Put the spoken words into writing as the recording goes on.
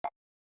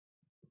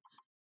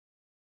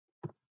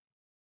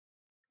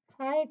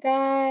Hi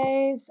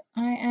guys,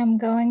 I am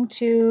going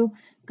to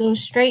go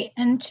straight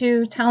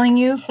into telling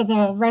you for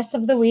the rest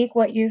of the week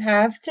what you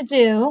have to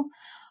do.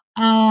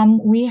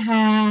 We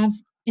have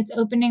it's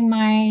opening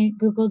my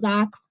Google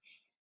Docs.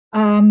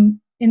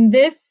 In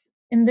this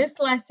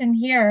lesson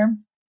here,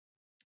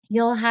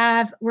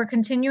 we're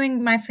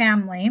continuing my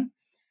family,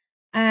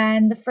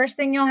 and the first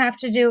thing you'll have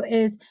to do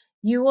is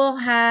you will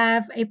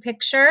have a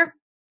picture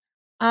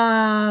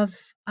of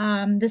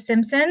the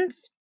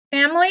Simpsons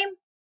family.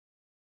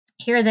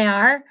 Here they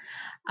are.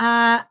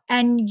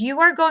 And you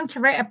are going to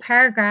write a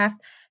paragraph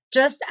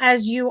just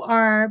as you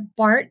are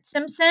Bart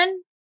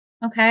Simpson,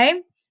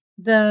 okay?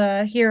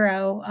 The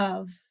hero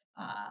of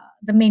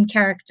the main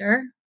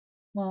character.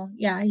 Well,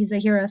 yeah, he's a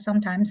hero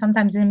sometimes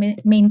the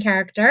main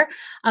character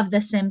of The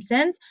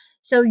Simpsons.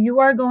 So you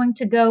are going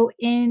to go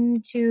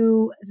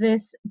into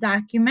this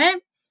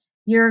document.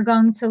 You're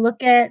going to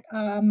look at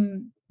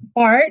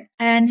Bart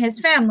and his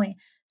family.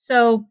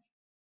 So,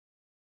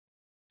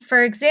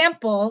 for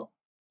example,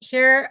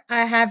 here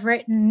I have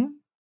written,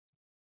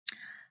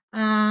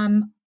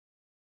 um,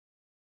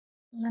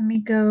 let me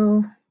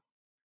go,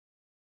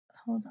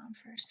 hold on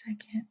for a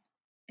second.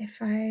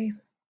 If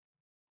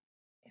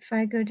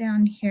I go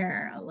down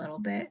here a little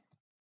bit,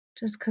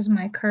 just because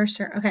my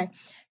cursor, okay.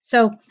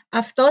 So,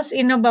 aftos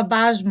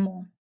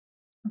inobabasmo,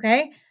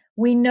 okay?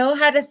 We know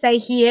how to say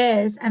he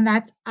is, and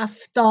that's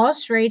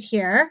aftos right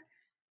here.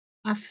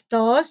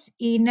 Aftos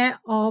ine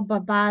o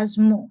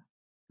babasmo,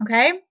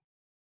 okay?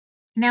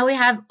 Now we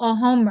have a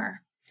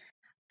Homer.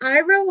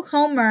 I wrote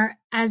Homer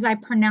as I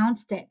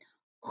pronounced it,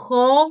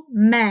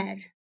 Homer,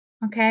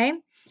 okay?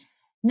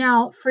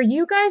 Now, for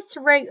you guys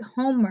to write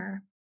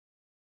Homer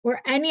or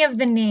any of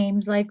the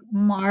names like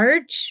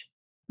Marge,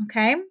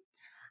 okay?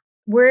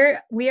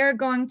 We're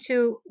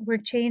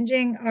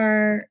changing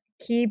our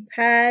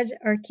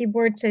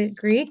keyboard to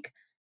Greek.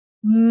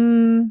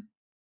 M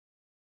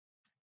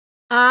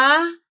A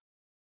R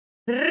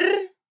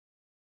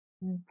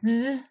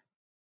Z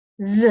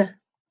Z.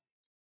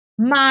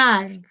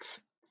 Marz.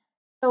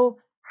 So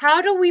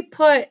how do we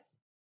put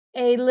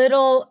a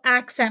little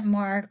accent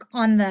mark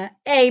on the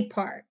A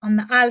part, on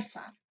the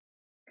alpha?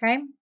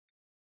 Okay.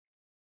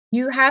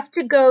 You have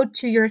to go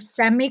to your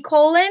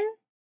semicolon,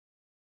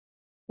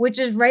 which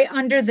is right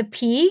under the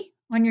P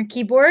on your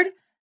keyboard.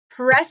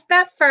 Press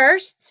that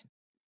first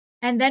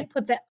and then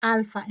put the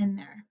alpha in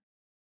there.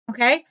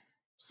 Okay.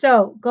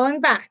 So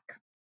going back,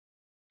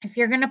 if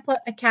you're going to put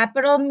a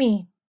capital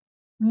me,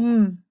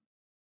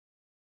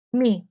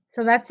 me,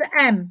 so that's the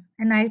M,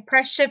 and I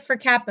press shift for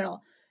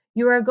capital.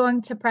 You are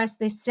going to press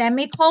the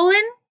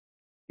semicolon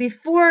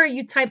before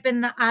you type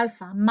in the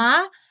alpha,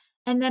 ma,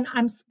 and then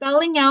I'm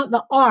spelling out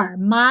the R,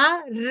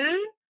 ma,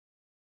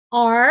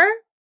 r,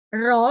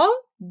 ro,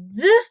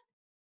 z.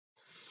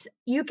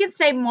 You can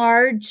say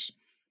Marge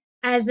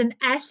as an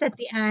S at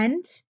the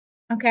end,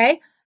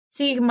 okay?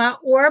 Sigma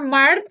or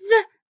Marz,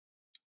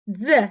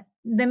 z,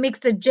 that makes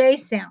the J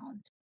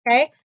sound,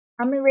 okay?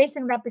 I'm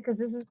erasing that because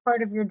this is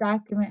part of your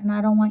document and I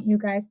don't want you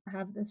guys to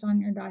have this on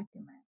your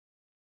document.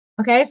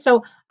 Okay,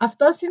 so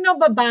aftosino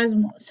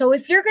babasmo. So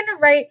if you're gonna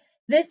write,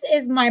 this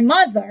is my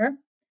mother,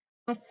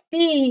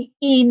 afti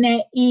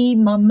ine I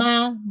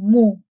mama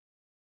mu.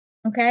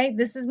 Okay,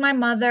 this is my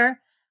mother,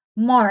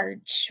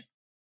 Marge.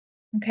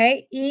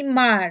 Okay, I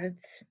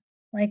Marz,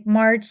 like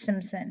Marge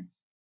Simpson.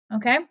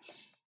 Okay,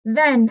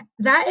 then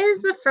that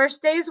is the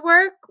first day's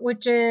work,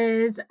 which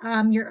is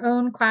your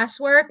own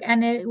classwork,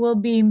 and it will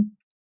be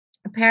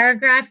a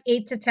paragraph,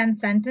 8 to 10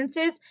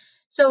 sentences.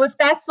 So if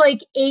that's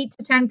like 8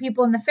 to 10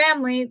 people in the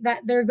family,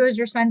 that there goes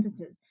your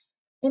sentences.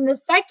 In the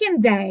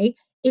second day,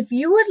 if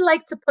you would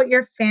like to put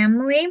your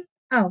family,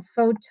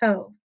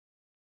 photo.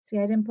 See,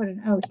 I didn't put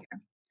an O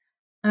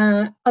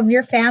here. Of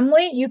your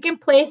family, you can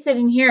place it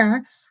in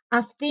here.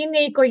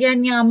 Aftini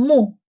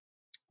koyanyamu.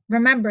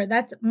 Remember,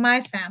 that's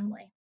my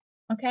family.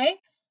 Okay?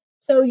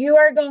 So you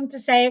are going to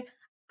say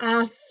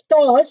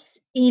aftos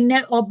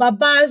ine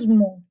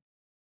obabasmu.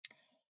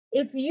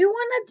 If you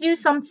want to do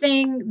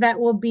something that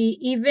will be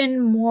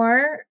even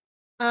more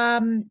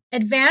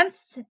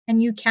advanced,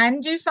 and you can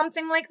do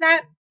something like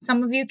that,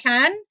 some of you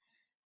can,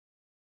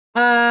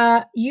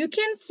 you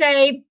can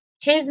say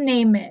his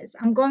name is.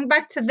 I'm going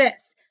back to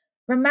this.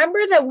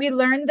 Remember that we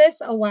learned this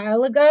a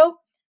while ago.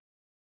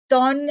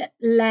 Don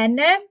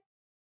Lene.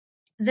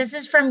 This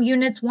is from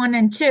units 1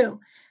 and 2.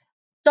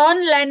 Don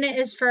Lene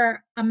is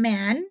for a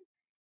man.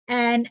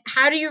 And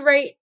how do you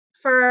write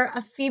for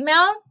a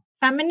female,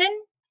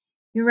 feminine?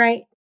 You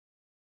write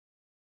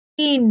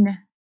tin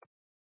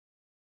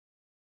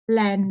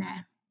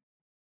Lene.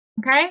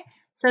 Okay?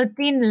 So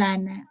tin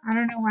Lene. I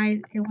don't know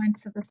why it went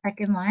to the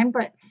second line,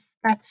 but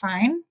that's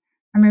fine.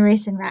 I'm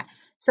erasing that.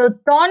 So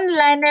Don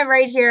Lene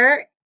right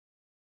here,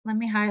 let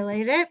me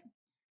highlight it.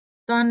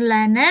 Don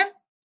Lene,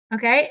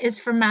 okay, is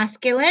for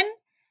masculine,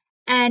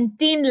 and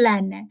tin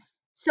Lene.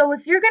 So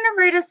if you're going to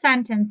write a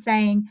sentence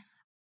saying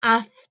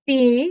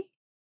afti,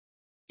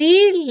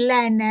 ti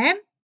Lene,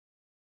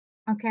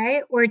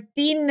 okay, or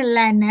tin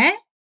Lene,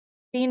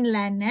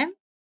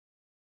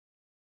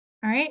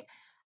 all right,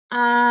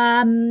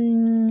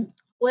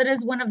 What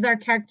is one of their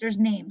characters'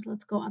 names?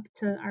 Let's go up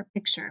to our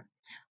picture.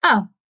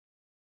 Oh,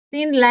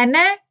 Tin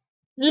Lene,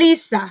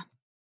 Lisa.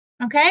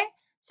 Okay,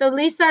 so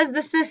Lisa is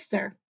the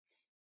sister.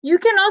 You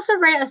can also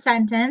write a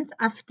sentence.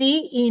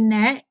 Αυτή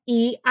είναι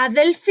η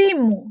αδελφή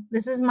μου.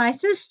 This is my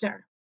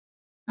sister.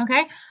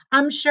 Okay,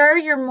 I'm sure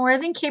you're more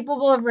than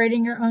capable of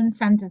writing your own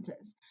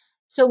sentences.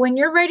 So when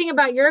you're writing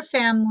about your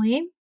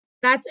family,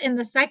 that's in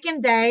the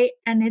second day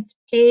and it's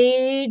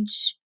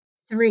page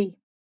 3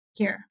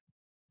 here.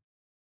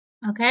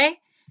 Okay,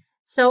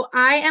 so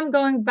I am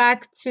going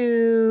back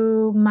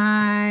to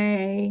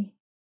my,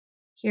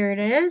 here it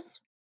is,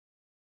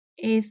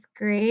 8th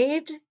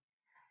grade.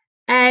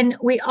 And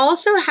we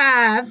also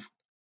have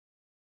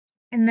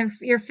in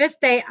your 5th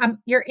day,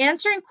 you're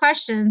answering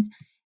questions.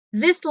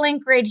 This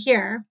link right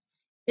here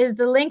is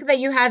the link that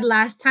you had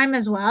last time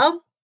as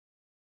well.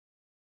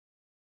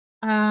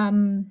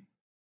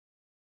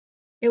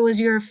 It was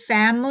your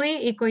family,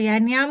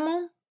 οικογένεια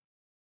μου.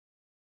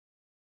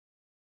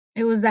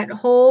 It was that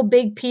whole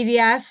big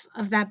PDF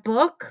of that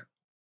book.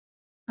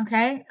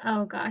 Okay.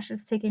 Oh gosh,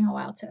 it's taking a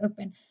while to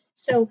open.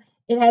 So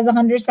it has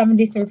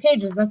 173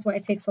 pages. That's why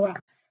it takes a while.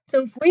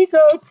 So if we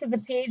go to the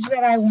page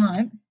that I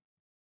want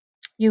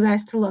you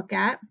guys to look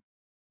at.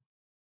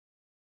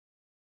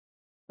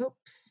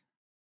 Oops.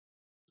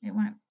 It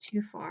went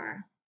too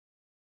far.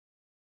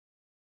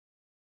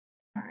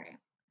 All right.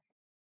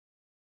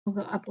 We'll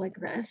go up like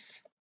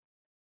this.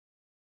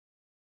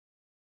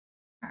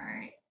 All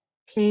right.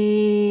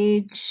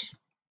 Page.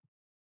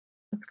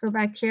 Let's go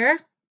back here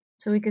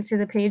so we can see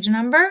the page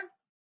number.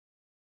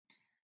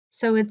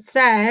 So it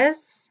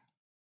says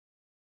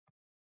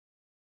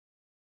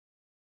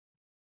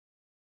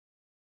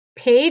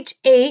page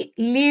 8,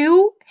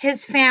 Liu,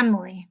 his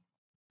family.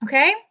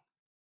 Okay?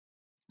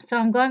 So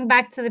I'm going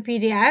back to the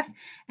PDF,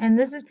 and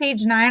this is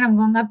page 9. I'm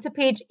going up to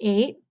page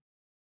 8.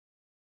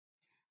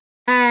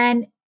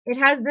 And it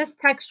has this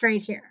text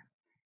right here.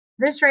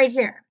 This right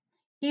here.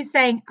 He's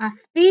saying,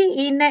 Αυτή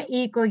είναι η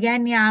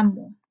οικογένειά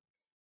μου.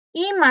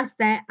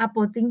 Είμαστε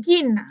από την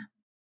Κίνα.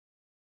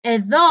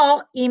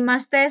 Εδώ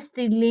είμαστε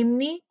στη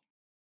λίμνη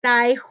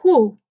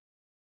Ταϊχού.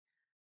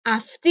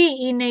 Αυτοί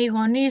είναι οι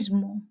γονείς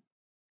μου.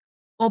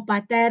 Ο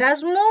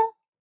πατέρας μου,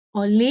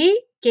 ο Λί,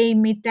 και η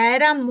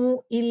μητέρα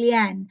μου, η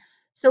Λιέν.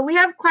 So we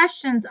have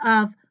questions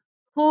of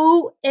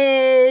who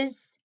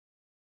is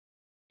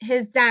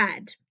his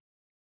dad?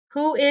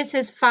 Who is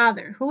his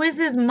father? Who is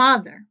his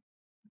mother?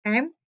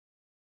 Okay.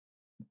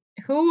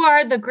 Who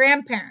are the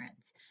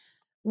grandparents?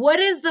 What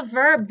is the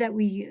verb that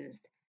we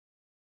used?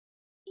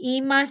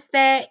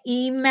 Είμαστε,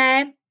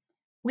 είμαι.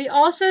 We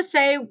also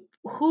say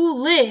who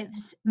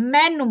lives.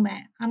 Μένουμε.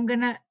 I'm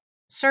going to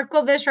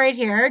circle this right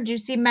here. Do you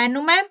see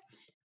μένουμε?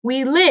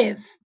 We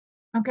live.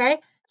 Okay.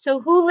 So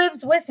who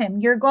lives with him?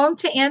 You're going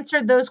to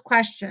answer those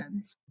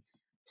questions.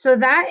 So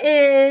that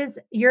is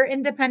your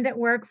independent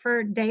work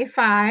for day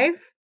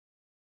 5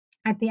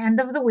 at the end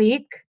of the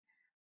week.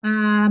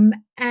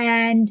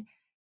 And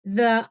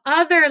the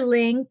other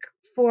link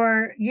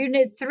for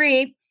Unit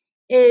 3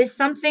 is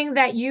something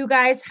that you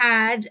guys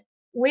had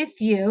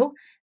with you,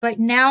 but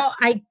now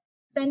I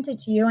sent it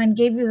to you and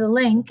gave you the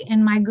link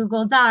in my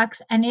Google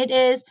Docs, and it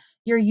is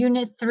your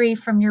Unit 3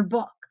 from your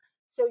book.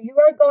 So you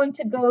are going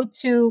to go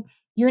to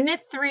Unit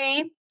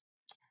 3,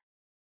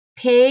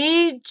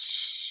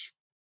 page,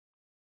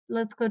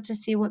 let's go to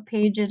see what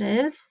page it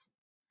is.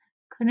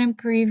 Couldn't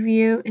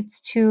preview, it's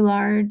too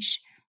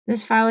large.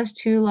 This file is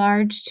too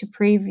large to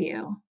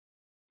preview.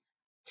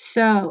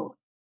 So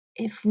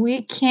if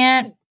we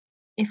can't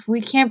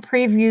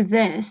preview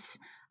this,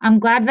 I'm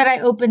glad that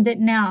I opened it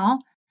now.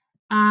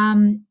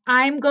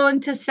 I'm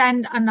going to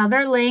send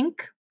another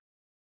link.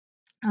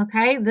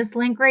 Okay, this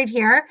link right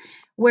here,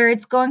 where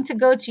it's going to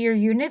go to your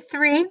Unit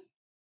 3.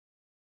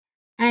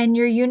 And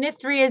your Unit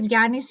 3 is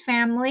Yanni's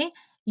family.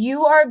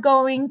 You are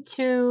going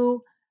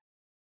to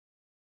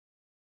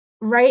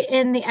write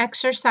in the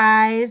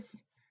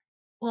exercise.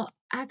 Well,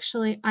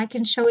 actually, I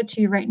can show it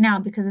to you right now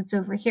because it's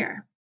over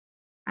here.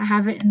 I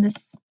have it in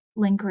this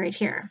link right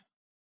here.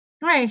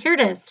 All right, here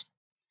it is.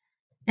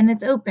 And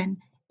it's open.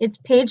 It's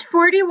page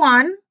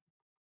 41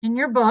 in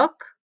your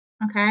book,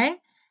 okay?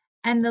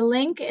 And the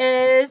link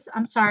is,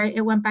 I'm sorry,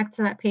 it went back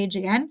to that page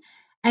again.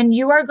 And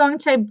you are going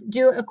to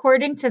do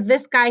according to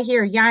this guy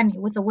here, Yanni,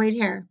 with the white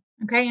hair,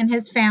 okay, and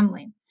his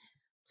family.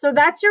 So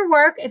that's your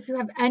work. If you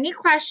have any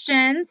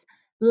questions,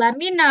 let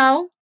me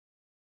know.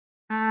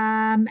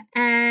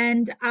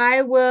 And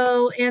I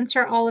will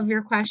answer all of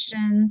your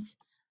questions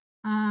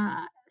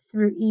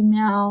through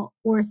email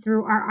or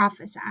through our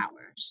office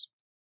hours.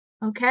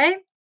 Okay?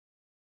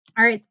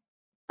 All right.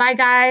 Bye,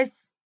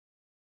 guys.